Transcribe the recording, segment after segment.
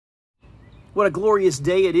What a glorious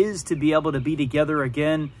day it is to be able to be together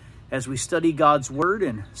again as we study God's Word,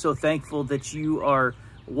 and so thankful that you are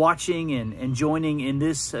watching and joining in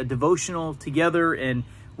this devotional together. And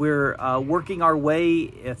we're working our way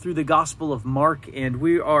through the Gospel of Mark, and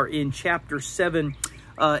we are in chapter 7.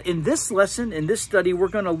 In this lesson, in this study, we're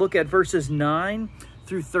going to look at verses 9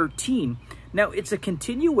 through 13. Now, it's a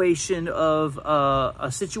continuation of a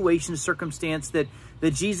situation, a circumstance that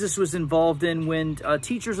Jesus was involved in when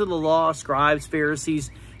teachers of the law, scribes, Pharisees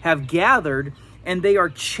have gathered, and they are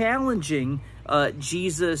challenging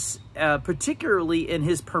Jesus, particularly in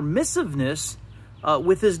his permissiveness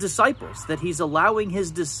with his disciples, that he's allowing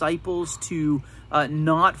his disciples to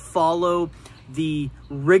not follow the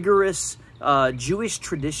rigorous Jewish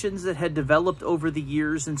traditions that had developed over the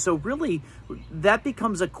years. And so really that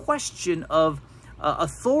becomes a question of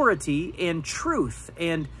authority and truth,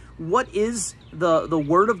 and what is the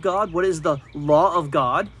Word of God, what is the law of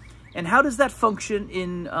God, and how does that function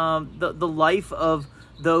in the life of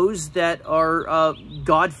those that are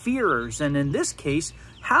God-fearers. And in this case,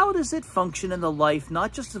 how does it function in the life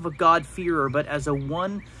not just of a God-fearer, but as a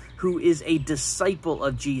one who is a disciple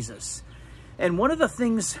of Jesus? And one of the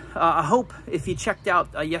things, I hope if you checked out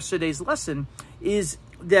yesterday's lesson, is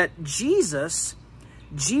that Jesus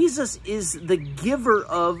is the giver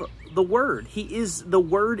of the Word. He is the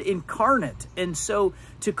Word incarnate. And so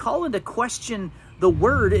to call into question the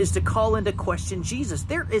Word is to call into question Jesus.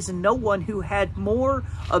 There is no one who had more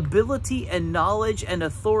ability and knowledge and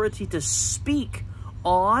authority to speak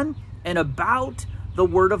on and about the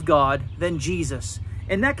Word of God than Jesus.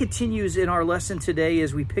 And that continues in our lesson today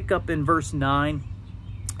as we pick up in verse 9.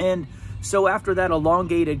 And so after that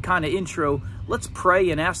elongated kind of intro, let's pray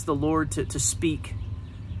and ask the Lord to speak.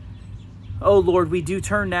 Oh Lord, we do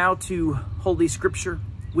turn now to Holy Scripture,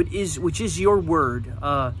 which is your Word,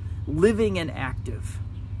 living and active,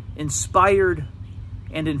 inspired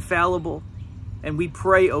and infallible. And we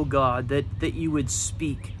pray, oh God, that you would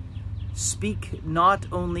speak. Speak not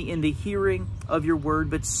only in the hearing of your Word,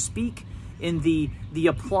 but speak in the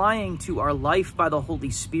applying to our life by the Holy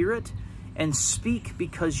Spirit, and speak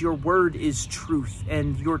because your Word is truth,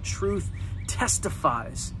 and your truth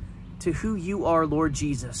testifies to who you are, Lord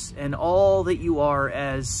Jesus, and all that you are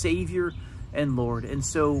as Savior and Lord. And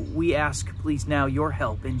so we ask, please now, your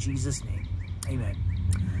help in Jesus' name. Amen.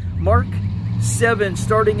 Mark 7,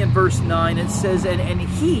 starting in verse 9, it says, and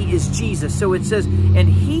he is Jesus. So it says, and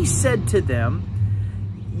he said to them,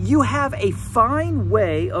 you have a fine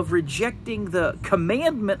way of rejecting the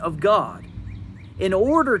commandment of God in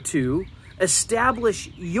order to establish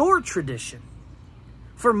your tradition.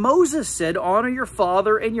 For Moses said, honor your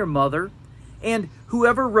father and your mother, and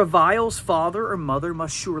whoever reviles father or mother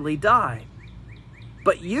must surely die.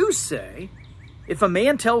 But you say, if a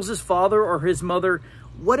man tells his father or his mother,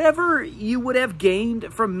 whatever you would have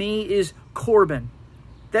gained from me is Corban,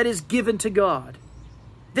 that is given to God,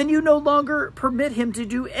 then you no longer permit him to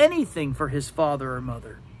do anything for his father or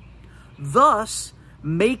mother, thus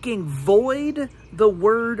making void the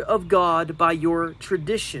word of God by your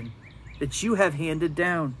tradition that you have handed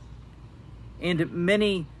down. And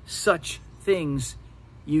many such things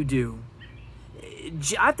you do.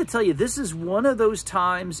 I have to tell you, this is one of those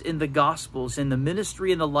times in the Gospels, in the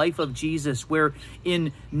ministry and the life of Jesus, where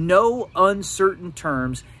in no uncertain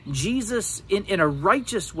terms, Jesus, in a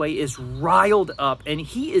righteous way, is riled up, and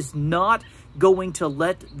he is not going to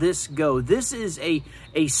let this go. This is a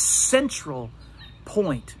central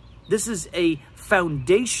point. This is a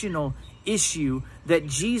foundational issue that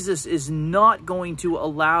Jesus is not going to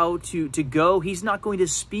allow to go. He's not going to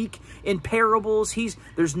speak in parables.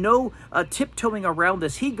 There's no tiptoeing around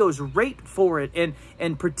this. He goes right for it.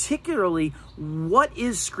 And particularly, what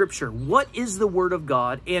is Scripture? What is the Word of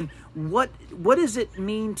God? And what does it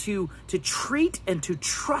mean to treat and to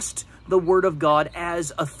trust the Word of God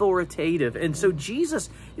as authoritative? And so Jesus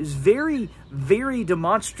is very, very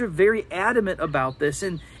demonstrative, very adamant about this.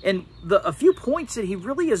 And a few points that he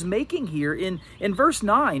really is making here in verse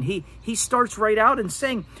 9, he starts right out and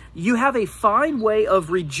saying, you have a fine way of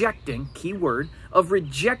rejecting, key word, of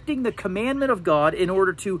rejecting the commandment of God in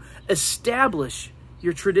order to establish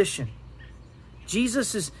your tradition.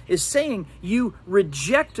 Jesus is saying you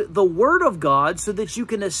reject the Word of God so that you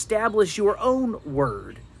can establish your own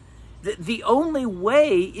word. The only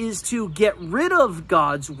way is to get rid of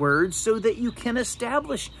God's word so that you can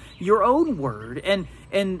establish your own word. And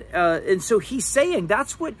so he's saying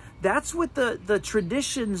that's what the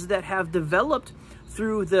traditions that have developed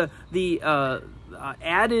through the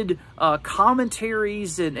added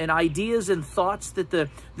commentaries and ideas and thoughts that the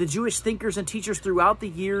Jewish thinkers and teachers throughout the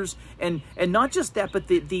years, and not just that, but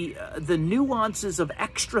the nuances of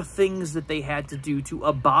extra things that they had to do to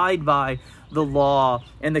abide by the law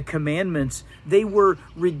and the commandments. They were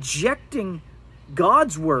rejecting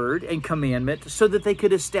God's word and commandment so that they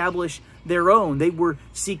could establish their own. They were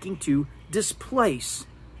seeking to displace.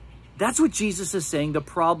 That's what Jesus is saying the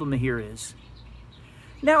problem here is.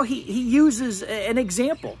 Now, he uses an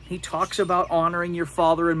example. He talks about honoring your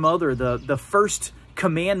father and mother, the first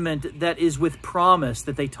commandment that is with promise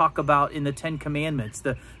that they talk about in the 10 Commandments.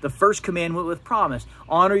 The first commandment with promise.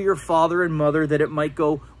 Honor your father and mother that it might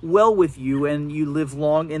go well with you and you live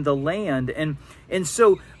long in the land. And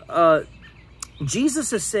so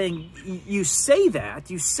Jesus is saying, you say that,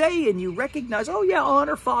 you say and you recognize, oh yeah,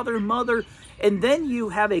 honor father and mother. And then you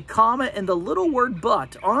have a comma and the little word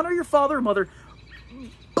but. Honor your father and mother.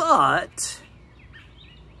 But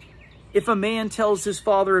if a man tells his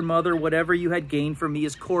father and mother, whatever you had gained from me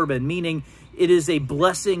is Corban, meaning it is a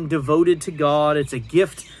blessing devoted to God, it's a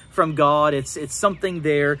gift from God, it's something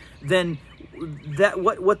there, then that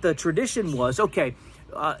what the tradition was, okay,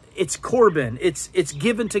 it's Corban, it's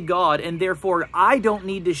given to God, and therefore I don't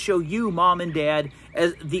need to show you, mom and dad,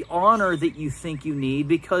 as the honor that you think you need,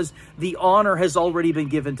 because the honor has already been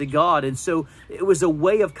given to God. And so it was a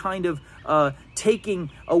way of kind of taking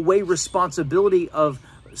away responsibility of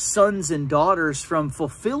sons and daughters from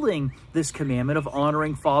fulfilling this commandment of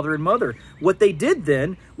honoring father and mother. What they did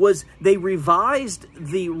then was they revised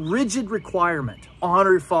the rigid requirement,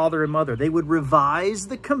 honor father and mother. They would revise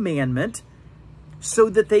the commandment so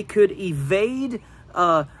that they could evade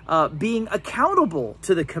being accountable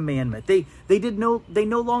to the commandment. They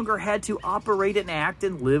no longer had to operate and act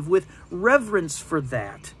and live with reverence for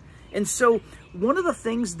that. And so one of the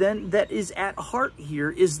things then that is at heart here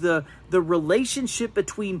is the relationship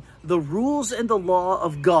between the rules and the law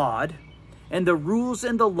of God and the rules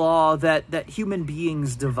and the law that human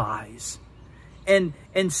beings devise. And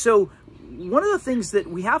so one of the things that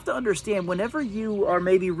we have to understand whenever you are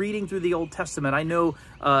maybe reading through the Old Testament, I know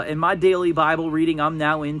in my daily Bible reading, I'm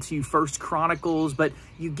now into 1 Chronicles, but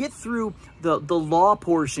you get through the law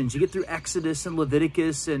portions, you get through Exodus and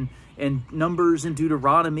Leviticus and Numbers and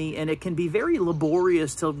Deuteronomy, and it can be very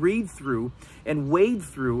laborious to read through and wade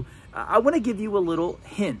through. I want to give you a little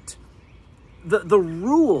hint. The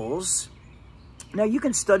rules, now you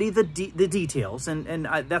can study the details, and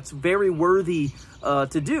that's very worthy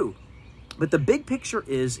to do. But the big picture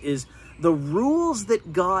is the rules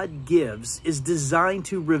that God gives is designed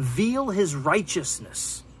to reveal his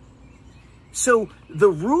righteousness. So the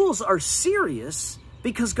rules are serious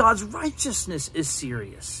because God's righteousness is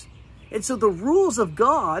serious. And so the rules of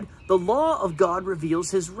God, the law of God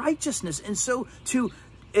reveals his righteousness. And so to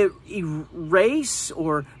erase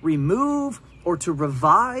or remove or to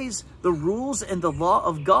revise the rules and the law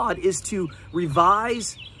of God is to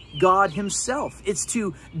revise God himself. It's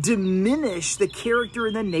to diminish the character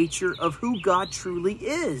and the nature of who God truly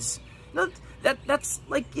is. That's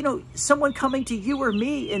like, someone coming to you or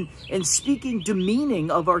me and speaking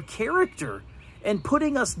demeaning of our character and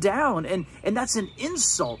putting us down. And that's an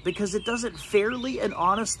insult because it doesn't fairly and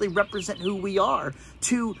honestly represent who we are.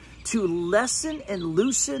 To lessen and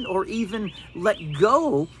loosen or even let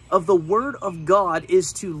go of the word of God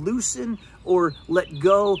is to loosen or let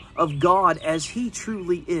go of God as he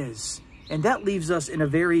truly is. And that leaves us in a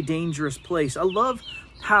very dangerous place. I love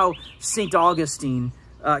how St. Augustine,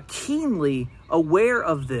 keenly aware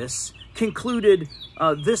of this, concluded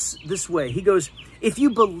this way. He goes, if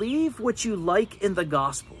you believe what you like in the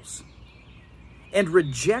Gospels and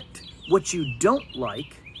reject what you don't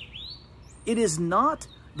like, it is not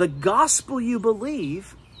the gospel you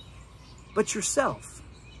believe, but yourself.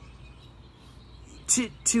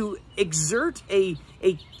 To exert a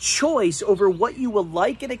choice over what you will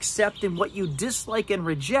like and accept and what you dislike and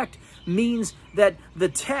reject means that the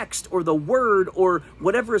text or the word or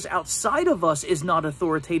whatever is outside of us is not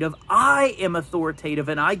authoritative. I am authoritative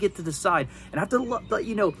and I get to decide. And I have to let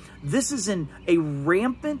you know, this is a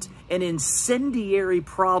rampant and incendiary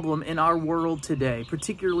problem in our world today,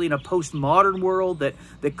 particularly in a postmodern world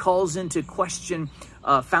that calls into question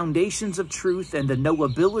foundations of truth and the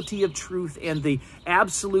knowability of truth and the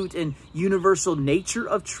absolute and universal nature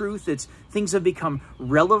of truth. Things have become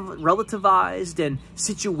relativized and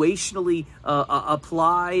situationally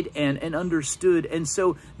applied and understood. And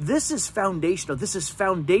so this is foundational. This is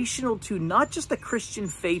foundational to not just the Christian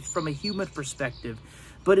faith from a human perspective,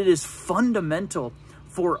 but it is fundamental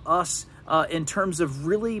for us in terms of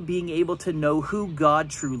really being able to know who God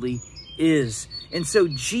truly is. And so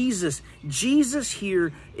Jesus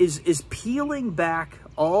here is peeling back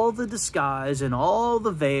all the disguise and all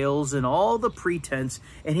the veils and all the pretense.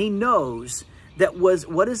 And he knows that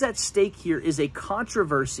what is at stake here is a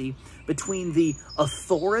controversy between the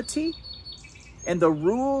authority and the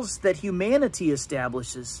rules that humanity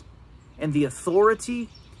establishes and the authority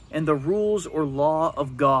and the rules or law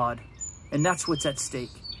of God. And that's what's at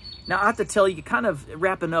stake. Now, I have to tell you, kind of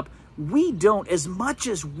wrapping up, we don't, as much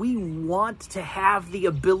as we want to have the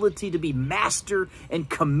ability to be master and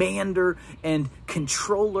commander and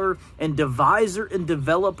controller and deviser and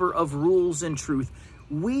developer of rules and truth,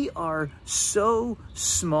 we are so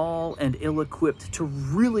small and ill-equipped to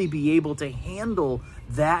really be able to handle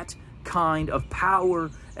that kind of power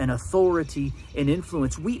and authority and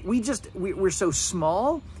influence. We're so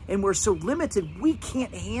small and we're so limited, we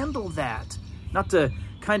can't handle that. Not to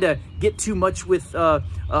kind of get too much with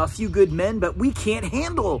a few good men, but we can't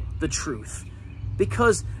handle the truth,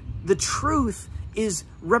 because the truth is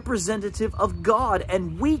representative of God,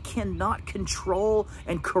 and we cannot control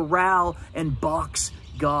and corral and box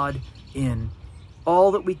God in.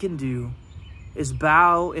 All that we can do is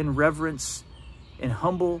bow in reverence and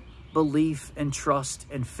humble belief and trust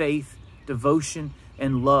and faith, devotion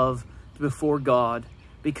and love before God.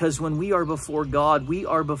 Because when we are before God, we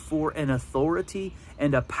are before an authority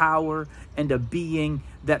and a power and a being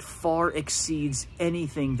that far exceeds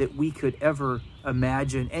anything that we could ever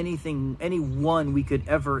imagine, anyone we could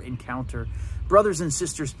ever encounter. Brothers and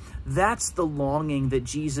sisters, that's the longing that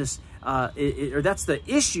Jesus, or that's the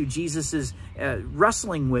issue Jesus is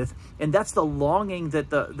wrestling with, and that's the longing that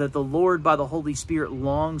the Lord by the Holy Spirit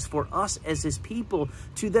longs for us as his people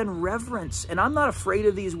to then reverence. And I'm not afraid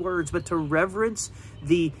of these words, but to reverence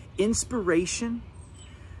the inspiration,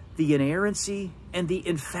 the inerrancy, and the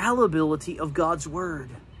infallibility of God's word.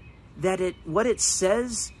 That what it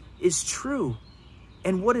says is true,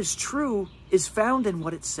 and what is true is found in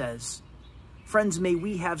what it says. Friends, may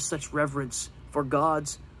we have such reverence for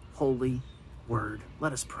God's holy word.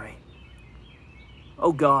 Let us pray.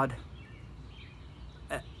 Oh God,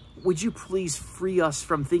 would you please free us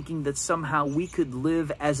from thinking that somehow we could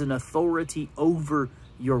live as an authority over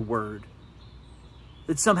your word?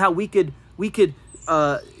 That somehow we could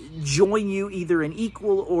join you either an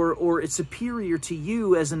equal or a superior to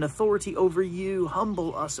you as an authority over you.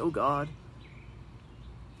 Humble us, oh God.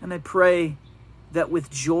 And I pray that with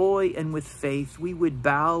joy and with faith, we would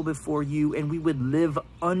bow before you and we would live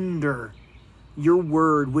under your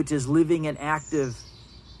word, which is living and active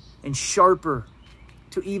and sharper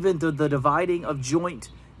to even the dividing of joint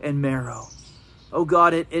and marrow. Oh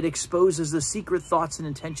God, it exposes the secret thoughts and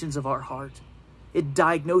intentions of our heart. It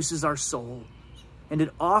diagnoses our soul, and it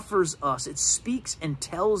offers us, it speaks and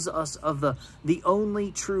tells us of the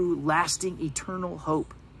only true, lasting, eternal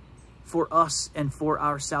hope for us and for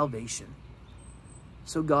our salvation.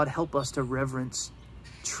 So God, help us to reverence,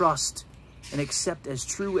 trust, and accept as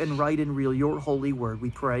true and right and real your holy word. We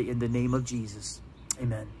pray in the name of Jesus.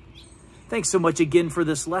 Amen. Thanks so much again for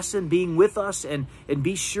this lesson, being with us, and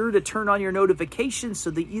be sure to turn on your notifications so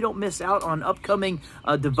that you don't miss out on upcoming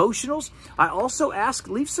devotionals. I also ask,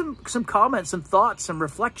 leave some comments, some thoughts, some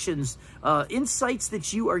reflections, insights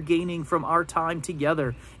that you are gaining from our time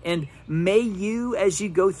together. And may you, as you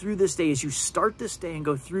go through this day, as you start this day and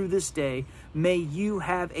go through this day, may you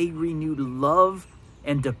have a renewed love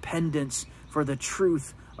and dependence for the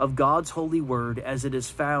truth of God's holy word as it is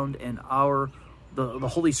found in the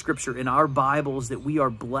Holy Scripture, in our Bibles that we are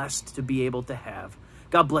blessed to be able to have.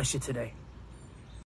 God bless you today.